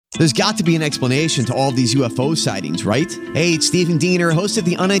There's got to be an explanation to all these UFO sightings, right? Hey, it's Stephen Diener, host of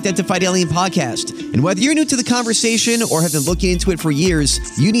the Unidentified Alien Podcast. And whether you're new to the conversation or have been looking into it for years,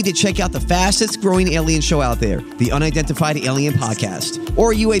 you need to check out the fastest growing alien show out there, the Unidentified Alien Podcast,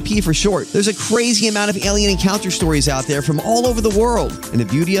 or UAP for short. There's a crazy amount of alien encounter stories out there from all over the world. And the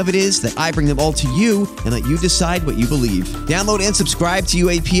beauty of it is that I bring them all to you and let you decide what you believe. Download and subscribe to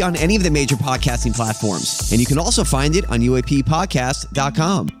UAP on any of the major podcasting platforms. And you can also find it on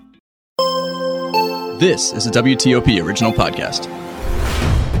UAPpodcast.com. This is a WTOP original podcast.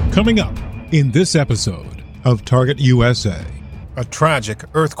 Coming up in this episode of Target USA. A tragic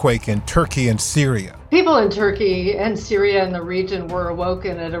earthquake in Turkey and Syria. People in Turkey and Syria and the region were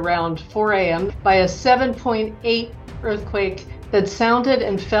awoken at around 4 a.m. by a 7.8 earthquake that sounded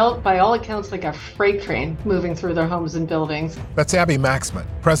and felt, by all accounts, like a freight train moving through their homes and buildings. That's Abby Maxman,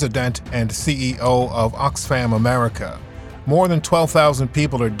 President and CEO of Oxfam America. More than 12,000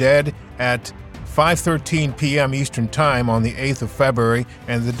 people are dead at 5:13 p.m. Eastern Time on the 8th of February,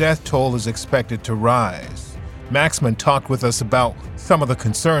 and the death toll is expected to rise. Maxman talked with us about some of the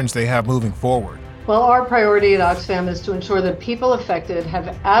concerns they have moving forward. Well, our priority at Oxfam is to ensure that people affected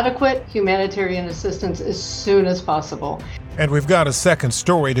have adequate humanitarian assistance as soon as possible. And we've got a second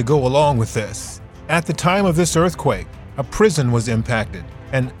story to go along with this. At the time of this earthquake, a prison was impacted,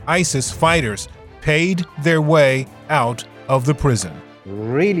 and ISIS fighters paid their way out of the prison.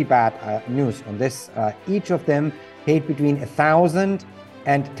 Really bad news on this. Each of them paid between $1,000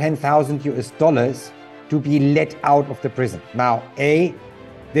 and $10,000 US to be let out of the prison. Now, A,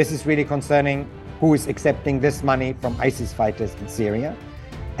 this is really concerning who is accepting this money from ISIS fighters in Syria.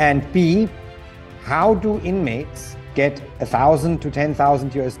 And B, how do inmates get $1,000 to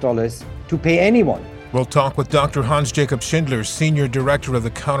 $10,000 US to pay anyone? We'll talk with Dr. Hans-Jacob Schindler, Senior Director of the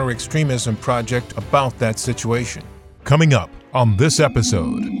Counter-Extremism Project, about that situation. Coming up on this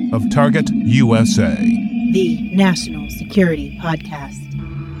episode of Target USA. The National Security Podcast.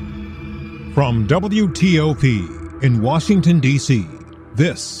 From WTOP in Washington, D.C.,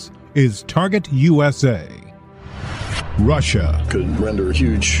 this is Target USA. Russia could render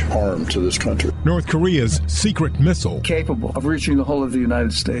huge harm to this country. North Korea's secret missile. Capable of reaching the whole of the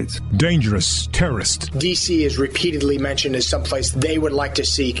United States. Dangerous terrorist. D.C. is repeatedly mentioned as someplace they would like to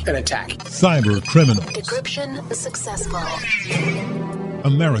seek an attack. Cyber criminals. Decryption successful.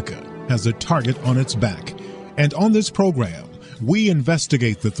 America has a target on its back. And on this program, we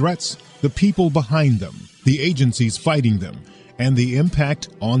investigate the threats, the people behind them, the agencies fighting them, and the impact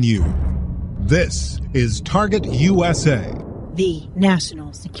on you. This is Target USA, the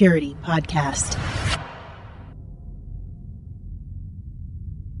National Security Podcast.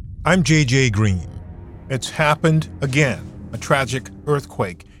 I'm JJ Green. It's happened again, a tragic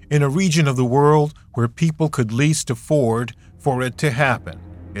earthquake in a region of the world where people could least afford for it to happen.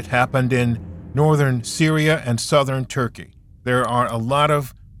 It happened in northern Syria and southern Turkey. There are a lot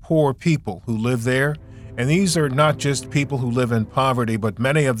of poor people who live there. And these are not just people who live in poverty, but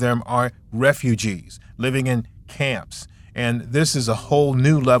many of them are refugees living in camps. And this is a whole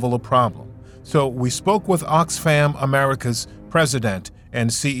new level of problem. So we spoke with Oxfam America's president and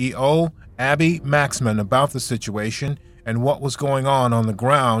CEO, Abby Maxman, about the situation and what was going on the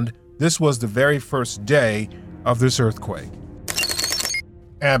ground. This was the very first day of this earthquake.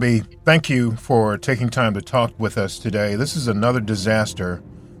 Abby, thank you for taking time to talk with us today. This is another disaster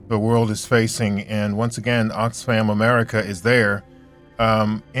the world is facing, and once again, Oxfam America is there.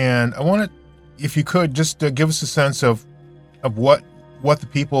 And I wanted, if you could, just give us a sense of what the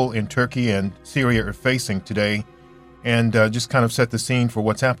people in Turkey and Syria are facing today, and just kind of set the scene for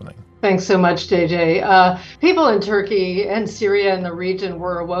what's happening. Thanks so much, JJ. People in Turkey and Syria and the region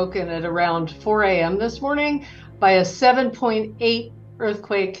were awoken at around 4 a.m. this morning by a 7.8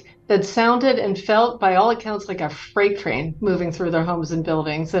 earthquake that sounded and felt, by all accounts, like a freight train moving through their homes and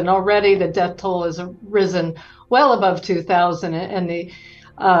buildings. And already the death toll has risen well above 2,000, and the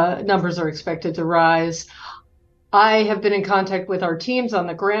numbers are expected to rise. I have been in contact with our teams on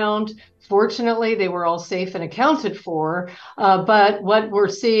the ground. Fortunately, they were all safe and accounted for. But what we're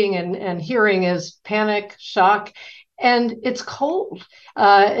seeing and hearing is panic, shock, and it's cold.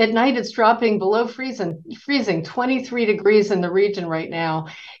 At night, it's dropping below freezing 23 degrees in the region right now.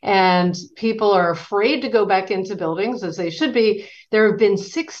 And people are afraid to go back into buildings, as they should be. There have been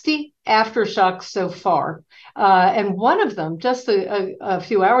 60 aftershocks so far. And one of them, just a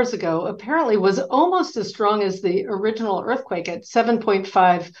few hours ago, apparently was almost as strong as the original earthquake at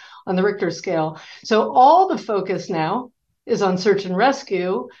 7.5 on the Richter scale. So all the focus now is on search and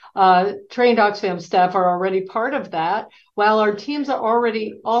rescue. Trained Oxfam staff are already part of that, while our teams are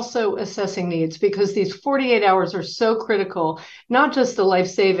already also assessing needs, because these 48 hours are so critical, not just the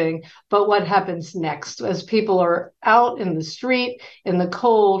life-saving, but what happens next as people are out in the street, in the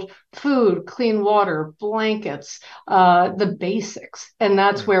cold, food, clean water, blankets, the basics. And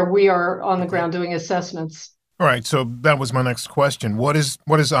that's where we are on the ground doing assessments. All right, so that was my next question. What is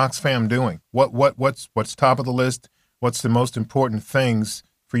Oxfam doing? What's top of the list? What's the most important things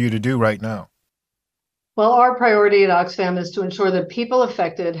for you to do right now? Well, our priority at Oxfam is to ensure that people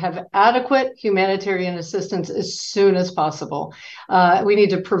affected have adequate humanitarian assistance as soon as possible. We need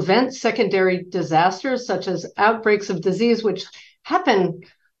to prevent secondary disasters such as outbreaks of disease, which happen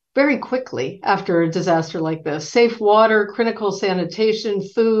very quickly after a disaster like this. Safe water, critical sanitation,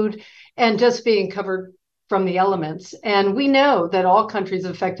 food, and just being covered from the elements. And we know that all countries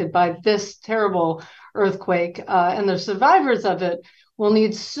affected by this terrible earthquake and the survivors of it will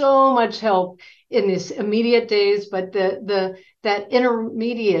need so much help in these immediate days, but that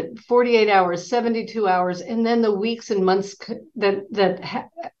intermediate 48 hours, 72 hours, and then the weeks and months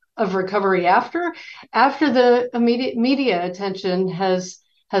of recovery after the immediate media attention has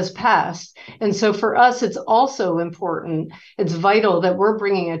passed. And so for us, it's also important, it's vital that we're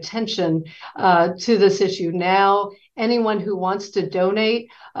bringing attention to this issue now. Anyone who wants to donate,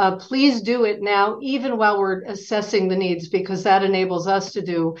 please do it now, even while we're assessing the needs, because that enables us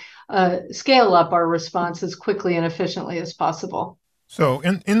to scale up our response as quickly and efficiently as possible. So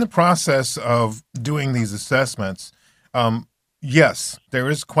in the process of doing these assessments, yes, there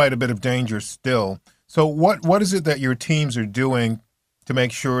is quite a bit of danger still. So what is it that your teams are doing to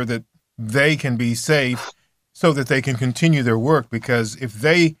make sure that they can be safe so that they can continue their work? Because if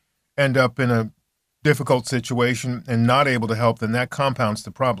they end up in a difficult situation and not able to help, then that compounds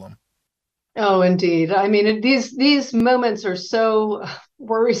the problem. Oh, indeed. I mean, these moments are so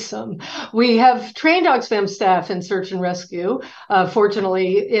worrisome. We have trained Oxfam staff in search and rescue.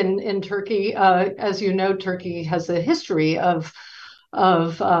 Fortunately, in Turkey, as you know, Turkey has a history of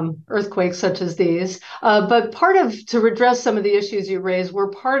earthquakes such as these. But to address some of the issues you raised,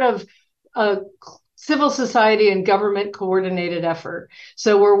 we're part of a civil society and government coordinated effort.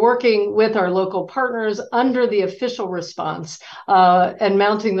 So we're working with our local partners under the official response and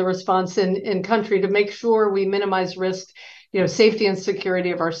mounting the response in country to make sure we minimize risk, safety and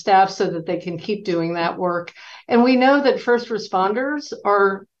security of our staff so that they can keep doing that work. And we know that first responders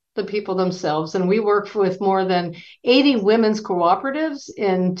are the people themselves. And we work with more than 80 women's cooperatives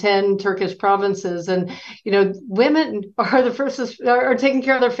in 10 Turkish provinces. And, women are the first, are taking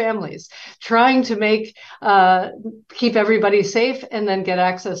care of their families, trying to keep everybody safe and then get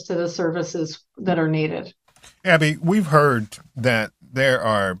access to the services that are needed. Abby, we've heard that there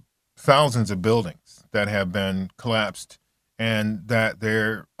are thousands of buildings that have been collapsed and that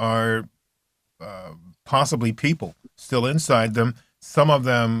there are possibly people still inside them. Some of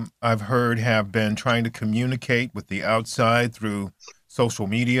them, I've heard, have been trying to communicate with the outside through social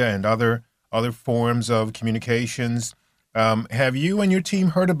media and other forms of communications. Have you and your team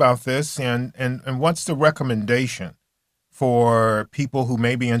heard about this? And what's the recommendation for people who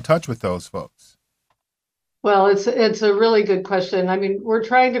may be in touch with those folks? Well, it's a really good question. I mean, we're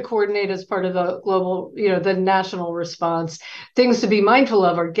trying to coordinate as part of the global, the national response. Things to be mindful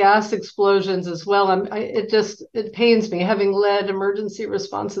of are gas explosions as well. It pains me, having led emergency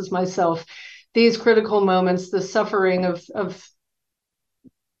responses myself, these critical moments, the suffering of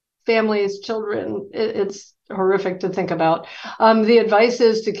families, children, it's horrific to think about. The advice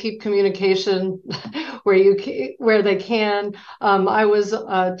is to keep communication where they can. I was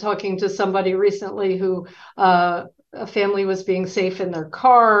talking to somebody recently who a family was being safe in their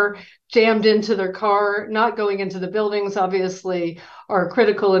car, jammed into their car, not going into the buildings, obviously, are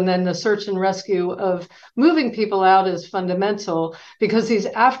critical. And then the search and rescue of moving people out is fundamental because these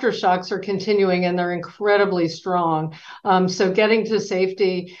aftershocks are continuing and they're incredibly strong. So getting to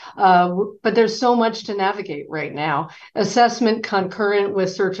safety, but there's so much to navigate right now. Assessment concurrent with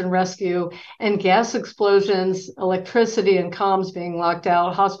search and rescue, and gas explosions, electricity and comms being locked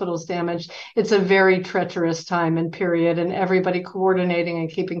out, hospitals damaged. It's a very treacherous time and period, and everybody coordinating and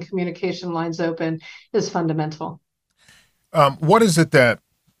keeping communication lines open is fundamental. What is it that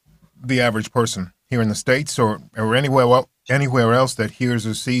the average person here in the States or anywhere else that hears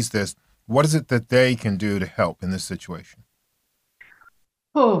or sees this, what is it that they can do to help in this situation?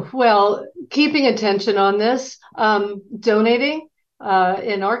 Oh, well, keeping attention on this, donating.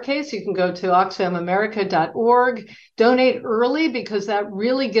 In our case, you can go to oxfamamerica.org, donate early, because that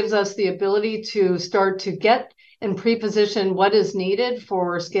really gives us the ability to start to get and pre-position what is needed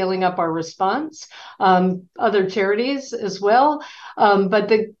for scaling up our response, other charities as well.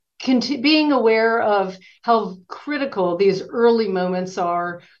 But being aware of how critical these early moments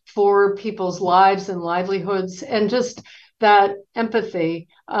are for people's lives and livelihoods, and just that empathy.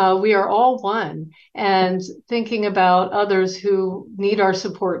 We are all one, and thinking about others who need our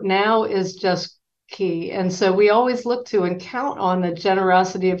support now is just key. And so we always look to and count on the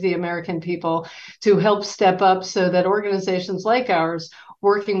generosity of the American people to help step up so that organizations like ours,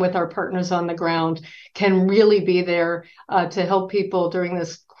 working with our partners on the ground, can really be there to help people during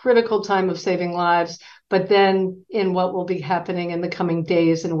this critical time of saving lives, but then in what will be happening in the coming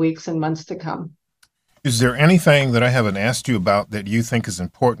days and weeks and months to come. Is there anything that I haven't asked you about that you think is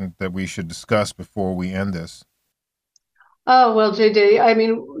important that we should discuss before we end this? Oh, well, JJ, I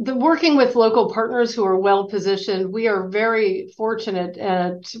mean, working with local partners who are well positioned, we are very fortunate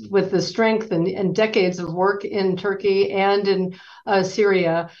with the strength and decades of work in Turkey and in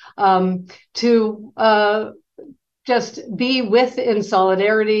Syria to just be in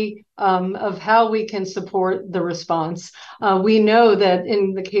solidarity of how we can support the response. We know that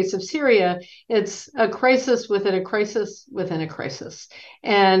in the case of Syria, it's a crisis within a crisis within a crisis.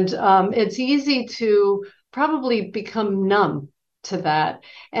 And it's easy to probably become numb to that.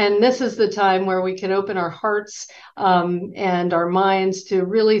 And this is the time where we can open our hearts and our minds to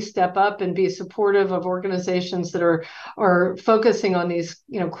really step up and be supportive of organizations that are focusing on these,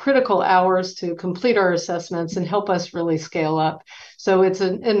 critical hours to complete our assessments and help us really scale up. So it's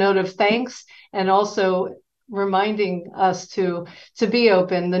a note of thanks, and also reminding us to be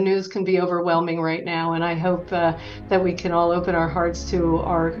open. The news can be overwhelming right now, and I hope that we can all open our hearts to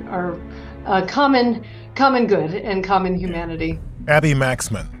our common good and common humanity. Abby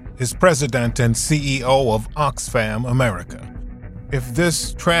Maxman is president and CEO of Oxfam America. If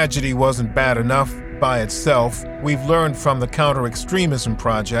this tragedy wasn't bad enough by itself, we've learned from the Counter-Extremism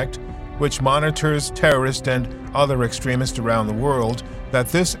Project, which monitors terrorists and other extremists around the world, that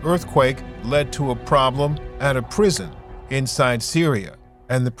this earthquake led to a problem at a prison inside Syria.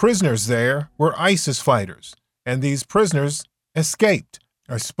 And the prisoners there were ISIS fighters, and these prisoners escaped.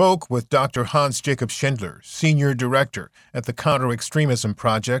 I spoke with Dr. Hans-Jacob Schindler, Senior Director at the Counter-Extremism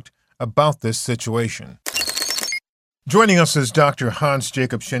Project, about this situation. Joining us is Dr.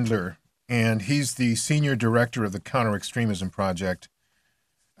 Hans-Jacob Schindler, and he's the Senior Director of the Counter-Extremism Project.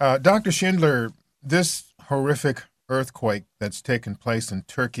 Dr. Schindler, this horrific earthquake that's taken place in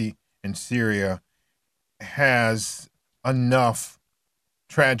Turkey and Syria has enough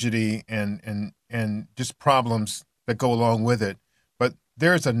tragedy and just problems that go along with it. But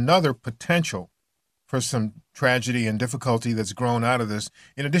there's another potential for some tragedy and difficulty that's grown out of this.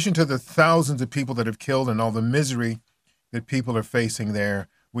 In addition to the thousands of people that have killed and all the misery that people are facing there,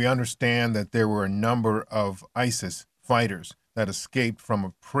 we understand that there were a number of ISIS fighters that escaped from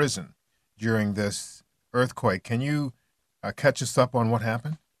a prison during this earthquake. Can you catch us up on what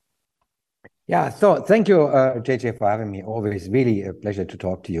happened? Yeah, so thank you, JJ, for having me. Always really a pleasure to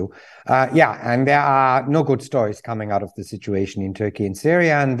talk to you. And there are no good stories coming out of the situation in Turkey and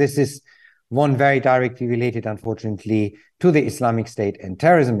Syria, and this is one very directly related, unfortunately, to the Islamic State and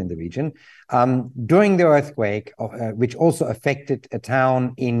terrorism in the region. During the earthquake, which also affected a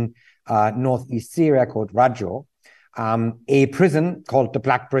town in northeast Syria called Rajo, a prison called the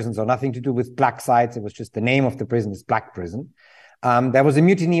Black Prison, so nothing to do with black sites, it was just the name of the prison is Black Prison. There was a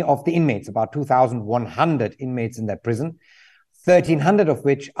mutiny of the inmates, about 2,100 inmates in that prison, 1,300 of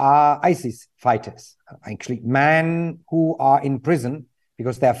which are ISIS fighters, actually men who are in prison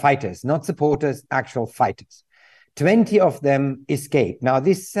because they're fighters, not supporters, actual fighters. 20 of them escaped. Now,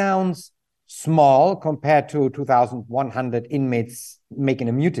 this sounds small compared to 2,100 inmates making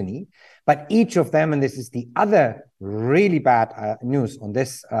a mutiny, but each of them, and this is the other really bad news on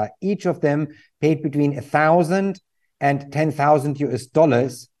this, each of them paid between $1,000 and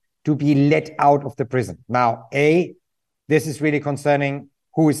 $10,000 to be let out of the prison. Now, A, this is really concerning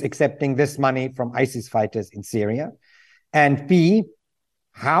who is accepting this money from ISIS fighters in Syria. And B,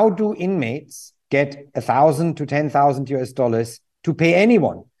 how do inmates get $1,000 to $10,000 to pay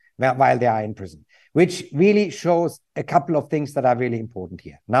anyone while they are in prison? Which really shows a couple of things that are really important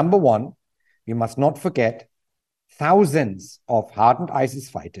here. Number one, we must not forget thousands of hardened ISIS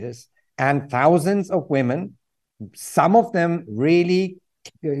fighters and thousands of women, some of them really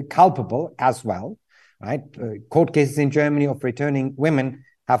culpable as well, right? Court cases in Germany of returning women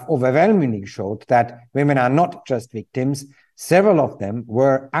have overwhelmingly showed that women are not just victims. Several of them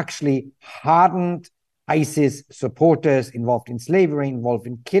were actually hardened ISIS supporters involved in slavery, involved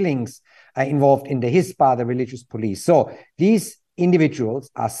in killings, involved in the Hisbah, the religious police. So these individuals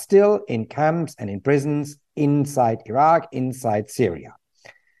are still in camps and in prisons inside Iraq, inside Syria.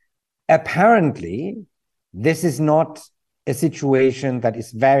 Apparently, this is not a situation that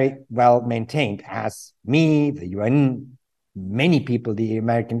is very well maintained, as me, the UN, many people, the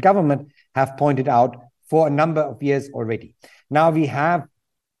American government have pointed out for a number of years already. Now we have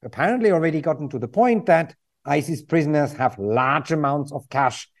apparently already gotten to the point that ISIS prisoners have large amounts of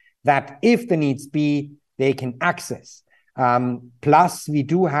cash that, if the needs be, they can access. Plus, we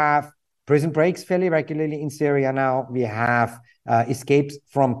do have prison breaks fairly regularly in Syria now. We have escapes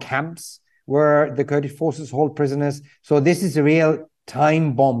from camps where the Kurdish forces hold prisoners. So this is a real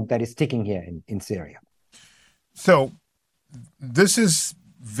time bomb that is ticking here in Syria. So this is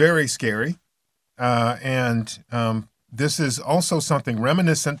very scary. And this is also something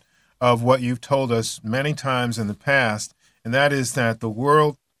reminiscent of what you've told us many times in the past, and that is that the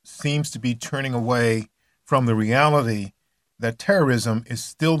world seems to be turning away from the reality that terrorism is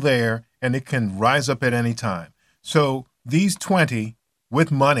still there and it can rise up at any time. So these 20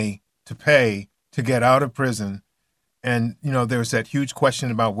 with money to pay to get out of prison, and, you know, there's that huge question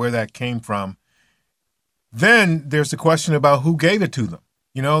about where that came from. Then there's the question about who gave it to them,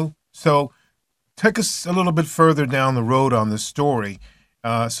 you know? So take us a little bit further down the road on this story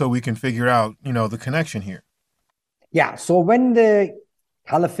so we can figure out, you know, the connection here. Yeah, so when the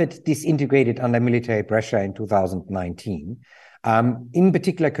Caliphate disintegrated under military pressure in 2019, in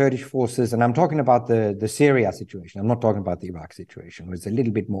particular Kurdish forces, and I'm talking about the Syria situation, I'm not talking about the Iraq situation, where it's a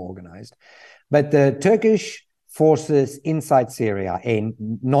little bit more organized, but the Turkish forces inside Syria, a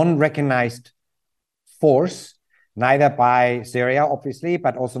non-recognized force, neither by Syria, obviously,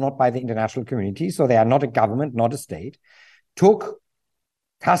 but also not by the international community, so they are not a government, not a state, took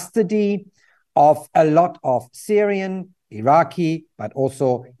custody of a lot of Syrian, Iraqi, but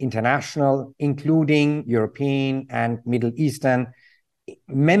also international, including European and Middle Eastern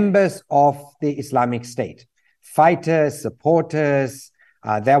members of the Islamic State, fighters, supporters,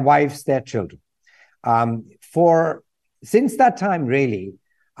 their wives, their children. Since that time, really,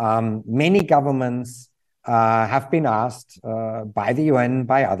 many governments have been asked by the UN,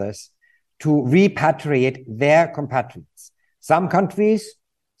 by others, to repatriate their compatriots. Some countries,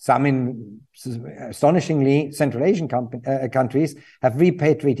 some in astonishingly Central Asian countries, have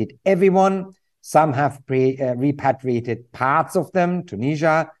repatriated everyone. Some have repatriated parts of them,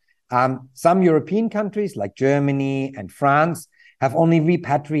 Tunisia. Some European countries like Germany and France have only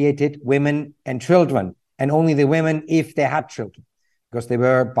repatriated women and children, and only the women if they had children, because they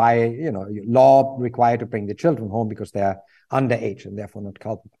were by law required to bring the children home because they're underage and therefore not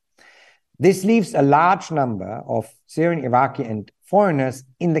culpable. This leaves a large number of Syrian, Iraqi, and foreigners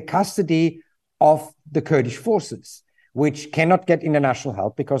in the custody of the Kurdish forces, which cannot get international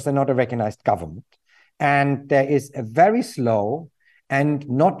help because they're not a recognized government. And there is a very slow and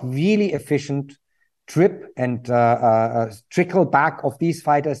not really efficient trip and trickle back of these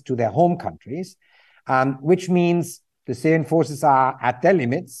fighters to their home countries, which means the Syrian forces are at their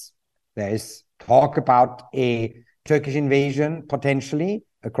limits. There is talk about a Turkish invasion potentially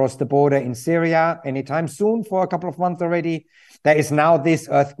across the border in Syria anytime soon for a couple of months already. There is now this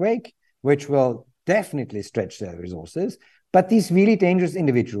earthquake, which will definitely stretch their resources. But these really dangerous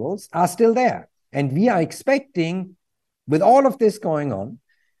individuals are still there. And we are expecting, with all of this going on,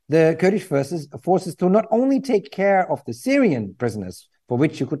 the Kurdish forces to not only take care of the Syrian prisoners, for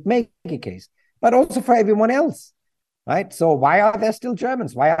which you could make a case, but also for everyone else. Right? So why are there still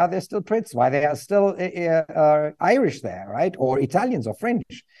Germans? Why are there still Brits? Why there are still Irish there, right? Or Italians or French?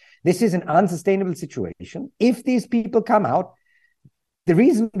 This is an unsustainable situation. If these people come out, the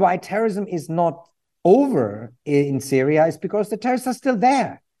reason why terrorism is not over in Syria is because the terrorists are still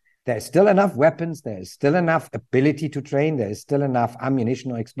there. There's still enough weapons. There's still enough ability to train. There's still enough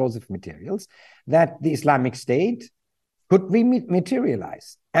ammunition or explosive materials that the Islamic State could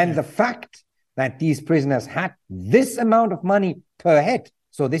rematerialize. And the fact that these prisoners had this amount of money per head.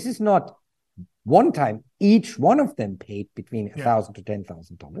 So this is not one time. Each one of them paid between $1,000 to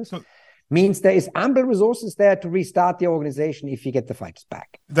 $10,000. So, means there is ample resources there to restart the organization if you get the fighters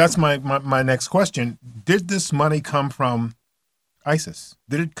back. That's my next question. Did this money come from ISIS?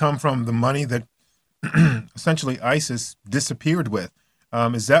 Did it come from the money that essentially ISIS disappeared with?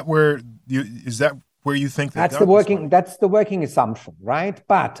 Is that where you think that's the working assumption, right?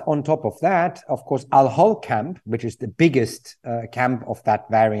 But on top of that, of course, Al-Hol camp, which is the biggest camp of that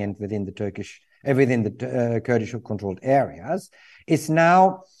variant within the Kurdish-controlled areas, is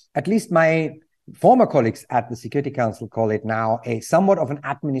now, at least my former colleagues at the Security Council call it now a somewhat of an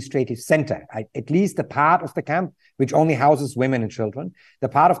administrative center. At least the part of the camp which only houses women and children, the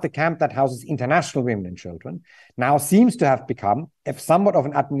part of the camp that houses international women and children, now seems to have become somewhat of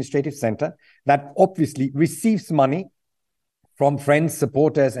an administrative center that obviously receives money from friends,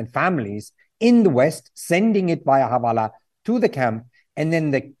 supporters, and families in the West, sending it via Hawala to the camp, and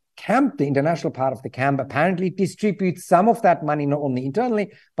then the camp, the international part of the camp, apparently distributes some of that money not only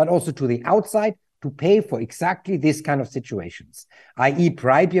internally, but also to the outside to pay for exactly this kind of situations, i.e.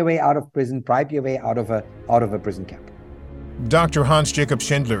 bribe your way out of prison, bribe your way out of a prison camp. Dr. Hans-Jakob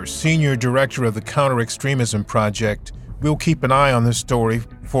Schindler, Senior Director of the Counter-Extremism Project. We'll keep an eye on this story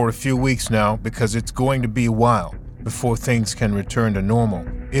for a few weeks now because it's going to be a while before things can return to normal,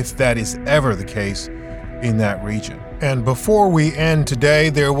 if that is ever the case in that region. And before we end today,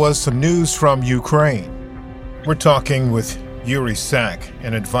 there was some news from Ukraine. We're talking with Yuri Sak,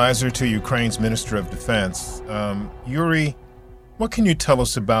 an advisor to Ukraine's Minister of Defense. Yuri, what can you tell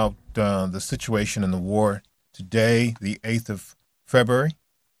us about the situation in the war today, the 8th of February?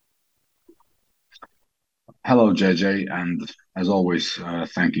 Hello, JJ, and as always,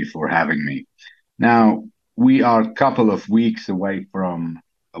 thank you for having me. Now, we are a couple of weeks away from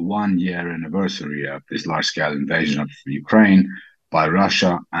a 1-year anniversary of this large-scale invasion of Ukraine by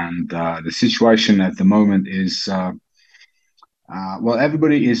Russia, and the situation at the moment is,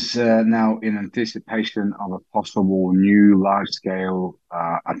 everybody is now in anticipation of a possible new large-scale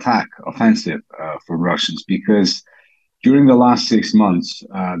offensive from Russians, because during the last 6 months,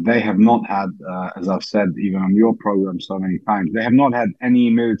 they have not had, as I've said even on your program so many times, they have not had any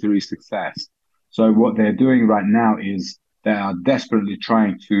military success. So what they're doing right now is they are desperately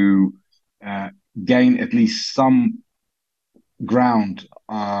trying to gain at least some ground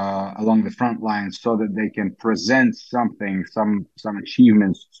along the front lines so that they can present something, some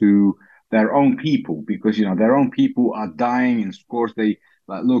achievements to their own people, because, you know, their own people are dying. And of course,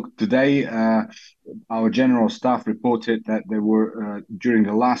 look, today, our general staff reported that there were, during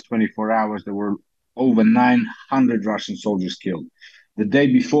the last 24 hours, there were over 900 Russian soldiers killed. The day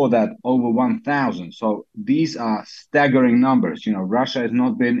before that, over 1,000. So these are staggering numbers. You know, Russia has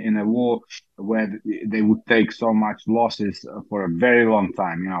not been in a war where they would take so much losses for a very long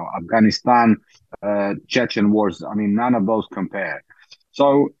time. You know, Afghanistan, Chechen wars, I mean, none of those compare.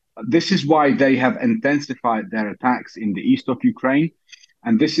 So this is why they have intensified their attacks in the east of Ukraine.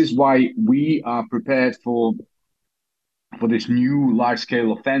 And this is why we are prepared for this new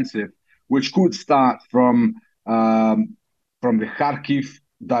large-scale offensive, which could start from the Kharkiv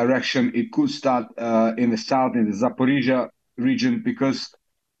direction. It could start in the south, in the Zaporizhia region, because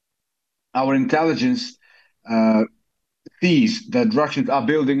our intelligence sees that Russians are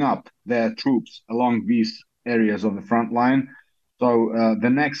building up their troops along these areas of the front line. So the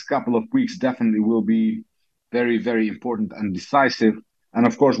next couple of weeks definitely will be very, very important and decisive. And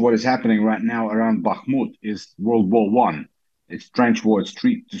of course, what is happening right now around Bakhmut is World War I. It's trench war,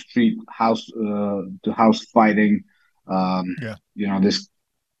 street to street, house to house fighting. You know, this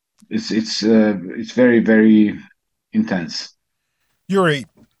it's very, very intense. Yuri,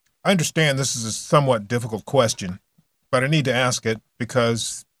 I understand this is a somewhat difficult question, but I need to ask it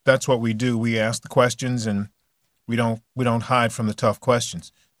because that's what we do. We ask the questions, and we don't hide from the tough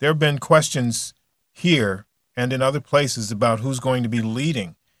questions. There have been questions here and in other places about who's going to be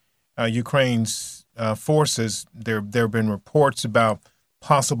leading Ukraine's forces. There have been reports about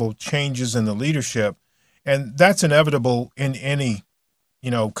possible changes in the leadership. And that's inevitable in any,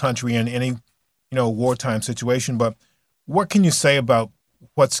 country, in any, wartime situation. But what can you say about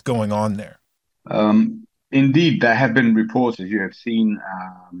what's going on there? Indeed, there have been reports, as you have seen.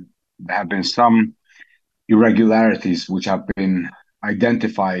 There have been some irregularities which have been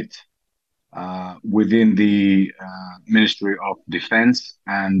identified within the Ministry of Defense,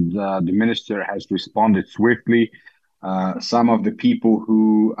 and the minister has responded swiftly. Some of the people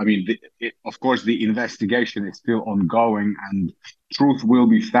who, of course, the investigation is still ongoing and truth will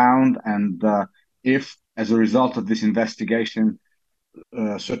be found. And if, as a result of this investigation,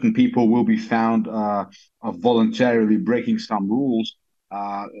 certain people will be found of voluntarily breaking some rules,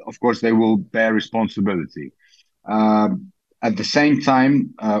 of course, they will bear responsibility. At the same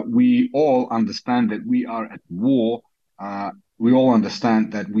time, we all understand that we are at war. We all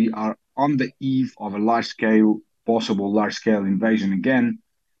understand that we are on the eve of a possible large-scale invasion again.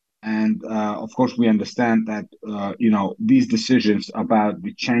 And of course, we understand that, these decisions about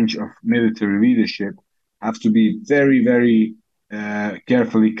the change of military leadership have to be very, very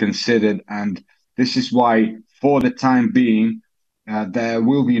carefully considered. And this is why, for the time being, there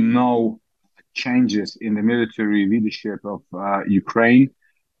will be no changes in the military leadership of Ukraine.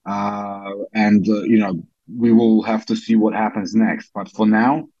 we will have to see what happens next. But for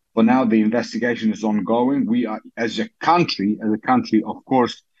now, the investigation is ongoing. We are, as a country, of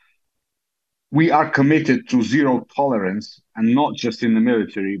course, we are committed to zero tolerance, and not just in the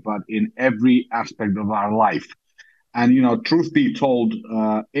military, but in every aspect of our life. And, truth be told,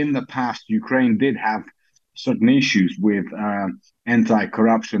 in the past, Ukraine did have certain issues with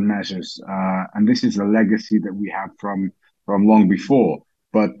anti-corruption measures. And this is a legacy that we have from long before.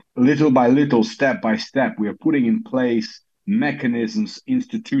 But little by little, step by step, we are putting in place mechanisms,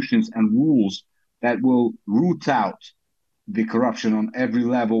 institutions, and rules that will root out the corruption on every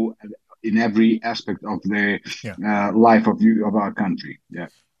level, in every aspect of the life of our country. Yeah.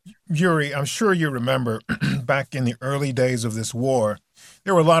 Yuri, I'm sure you remember back in the early days of this war,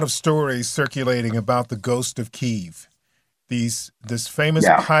 there were a lot of stories circulating about the ghost of Kyiv, this famous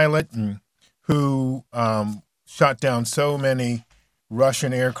pilot who shot down so many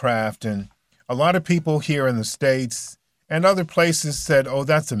Russian aircraft. And a lot of people here in the States and other places said, oh,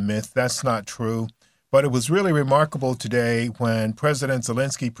 that's a myth, that's not true. But it was really remarkable today when President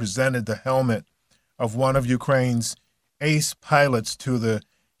Zelensky presented the helmet of one of Ukraine's ace pilots to the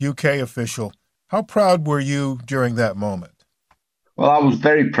UK official. How proud were you during that moment? Well, I was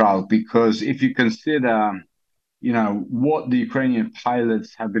very proud, because if you consider, what the Ukrainian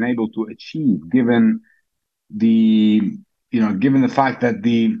pilots have been able to achieve, given the fact that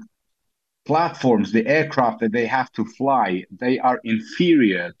the platforms, the aircraft that they have to fly, they are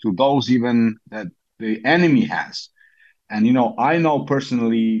inferior to those even that the enemy has. And, I know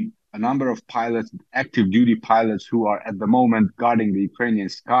personally a number of pilots, active duty pilots, who are at the moment guarding the Ukrainian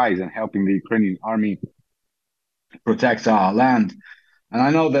skies and helping the Ukrainian army protect our land. And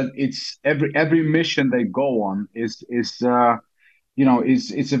I know that it's every mission they go on is a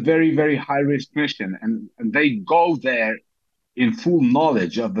very, very high risk mission. And they go there in full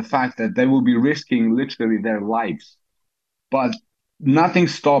knowledge of the fact that they will be risking literally their lives. But nothing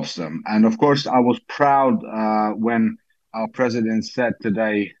stops them. And of course, I was proud when our president said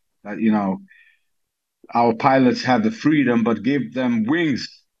today that, our pilots have the freedom, but give them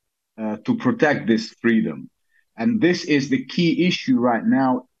wings to protect this freedom. And this is the key issue right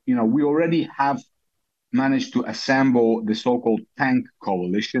now. We already have managed to assemble the so-called tank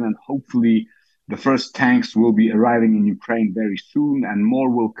coalition, and hopefully the first tanks will be arriving in Ukraine very soon, and more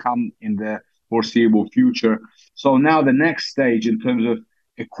will come in the foreseeable future. So now the next stage in terms of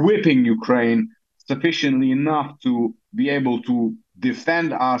equipping Ukraine sufficiently enough to be able to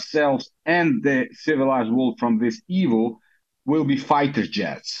defend ourselves and the civilized world from this evil will be fighter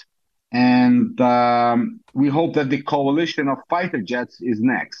jets. And we hope that the coalition of fighter jets is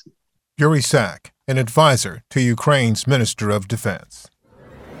next. Yuri Sak, an advisor to Ukraine's Minister of Defense.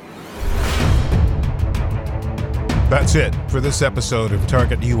 That's it for this episode of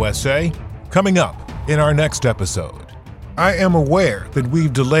Target USA. Coming up in our next episode, I am aware that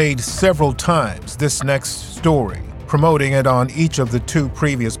we've delayed several times this next story, promoting it on each of the 2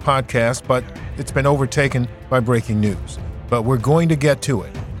 previous podcasts, but it's been overtaken by breaking news. But we're going to get to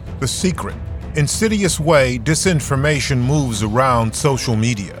it. The secret, insidious way disinformation moves around social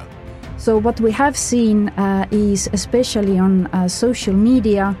media. So what we have seen is, especially on social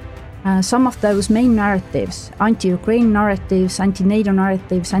media, some of those main narratives, anti-Ukraine narratives, anti-NATO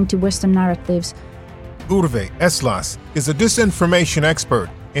narratives, anti-Western narratives. Urve Eslas is a disinformation expert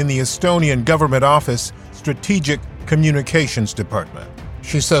in the Estonian Government Office Strategic Communications Department.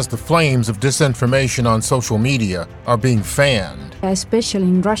 She says the flames of disinformation on social media are being fanned, especially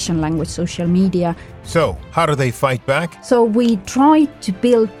in Russian language social media. So, how do they fight back? So we try to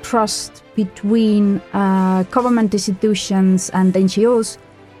build trust between government institutions and NGOs,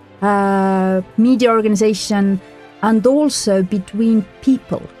 media organization, and also between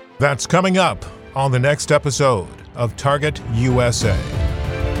people. That's coming up on the next episode of Target USA.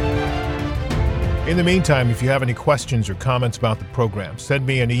 In the meantime, if you have any questions or comments about the program, send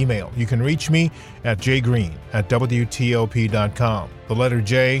me an email. You can reach me at jgreen@wtop.com. The letter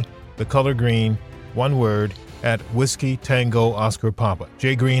J, the color green, one word, at Whiskey Tango Oscar Papa.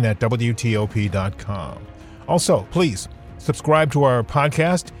 jgreen@wtop.com. Also, please subscribe to our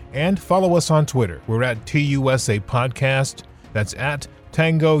podcast and follow us on Twitter. We're at TUSA Podcast. That's at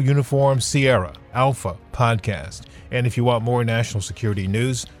Tango Uniform Sierra Alpha Podcast. And if you want more national security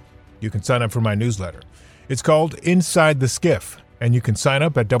news, you can sign up for my newsletter. It's called Inside the Skiff, and you can sign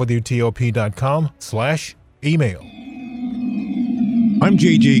up at WTOP.com/email. I'm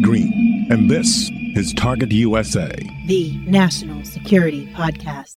JJ Green, and this is Target USA, the National Security Podcast.